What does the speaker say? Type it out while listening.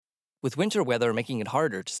With winter weather making it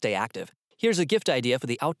harder to stay active, here's a gift idea for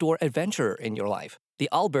the outdoor adventurer in your life: the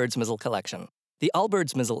Allbirds Mizzle Collection. The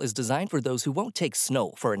Allbirds Mizzle is designed for those who won't take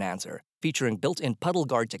snow for an answer, featuring built-in puddle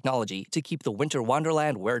guard technology to keep the winter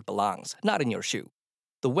wonderland where it belongs, not in your shoe.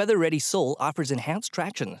 The weather-ready sole offers enhanced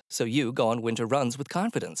traction, so you go on winter runs with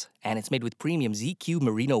confidence, and it's made with premium ZQ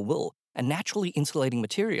merino wool, a naturally insulating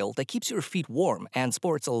material that keeps your feet warm and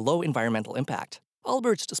sports a low environmental impact.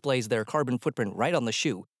 Allbirds displays their carbon footprint right on the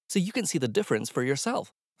shoe, so you can see the difference for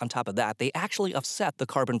yourself. On top of that, they actually offset the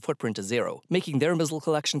carbon footprint to zero, making their Mizzle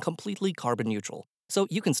collection completely carbon neutral. So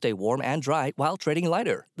you can stay warm and dry while treading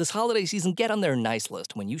lighter. This holiday season, get on their nice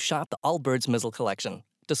list when you shop the Allbirds Mizzle collection.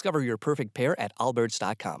 Discover your perfect pair at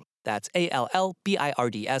allbirds.com. That's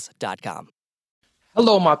ALLBIRDS.com.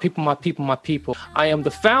 Hello, my people, my people, my people. I am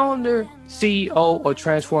the founder, CEO of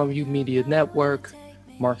Transform You Media Network,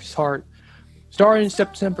 Marcus Hart. Starting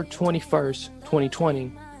September 21st,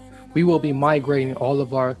 2020, we will be migrating all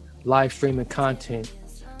of our live streaming content,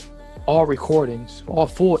 all recordings, all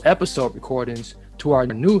full episode recordings to our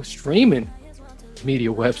new streaming media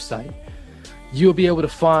website. You'll be able to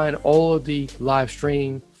find all of the live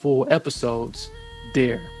stream full episodes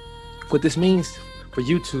there. What this means for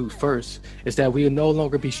YouTube first is that we will no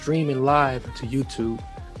longer be streaming live to YouTube,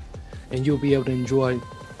 and you'll be able to enjoy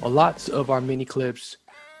lots of our mini clips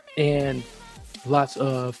and lots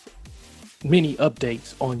of mini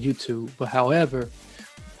updates on YouTube. But however,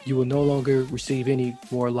 you will no longer receive any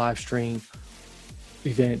more live stream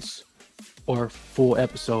events or full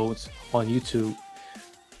episodes on YouTube.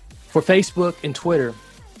 For Facebook and Twitter,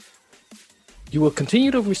 you will continue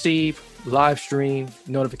to receive live stream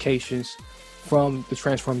notifications from the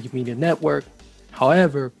Transform You Media Network.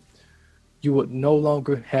 However, you will no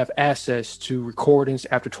longer have access to recordings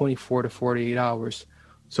after 24 to 48 hours.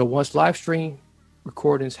 So once live stream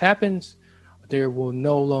recordings happens, they will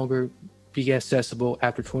no longer be accessible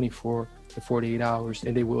after 24 to 48 hours,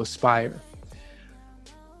 and they will expire.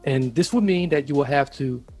 And this will mean that you will have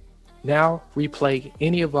to now replay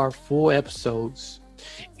any of our full episodes,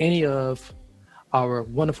 any of our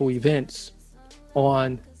wonderful events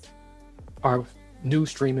on our new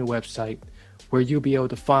streaming website, where you'll be able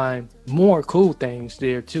to find more cool things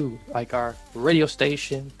there too, like our radio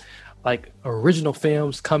station, like original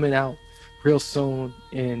films coming out real soon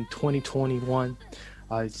in 2021.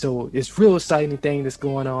 So it's real exciting thing that's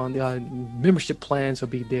going on. Membership plans will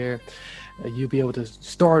be there. You'll be able to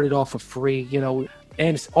start it off for free, and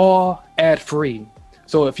it's all ad free.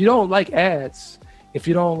 So if you don't like ads, if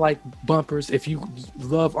you don't like bumpers, if you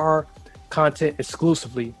love our content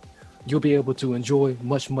exclusively, you'll be able to enjoy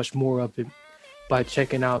much, much more of it by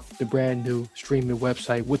checking out the brand new streaming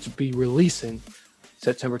website, which will be releasing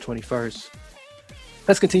September 21st.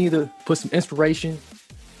 Let's continue to put some inspiration,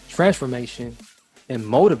 transformation, and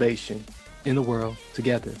motivation in the world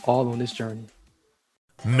together, all on this journey.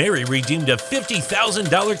 Mary redeemed a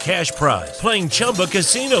 $50,000 cash prize playing Chumba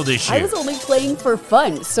Casino this year. I was only playing for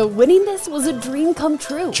fun, so winning this was a dream come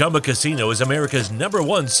true. Chumba Casino is America's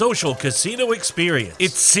 #1 social casino experience.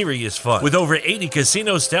 It's serious fun. With over 80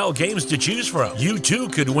 casino-style games to choose from, you too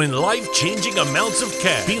could win life-changing amounts of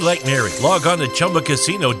cash. Be like Mary. Log on to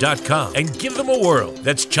ChumbaCasino.com and give them a whirl.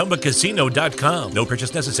 That's ChumbaCasino.com. No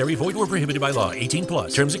purchase necessary. Void or prohibited by law.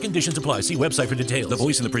 18+. Terms and conditions apply. See website for details. The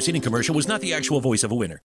voice in the preceding commercial was not the actual voice of a winner.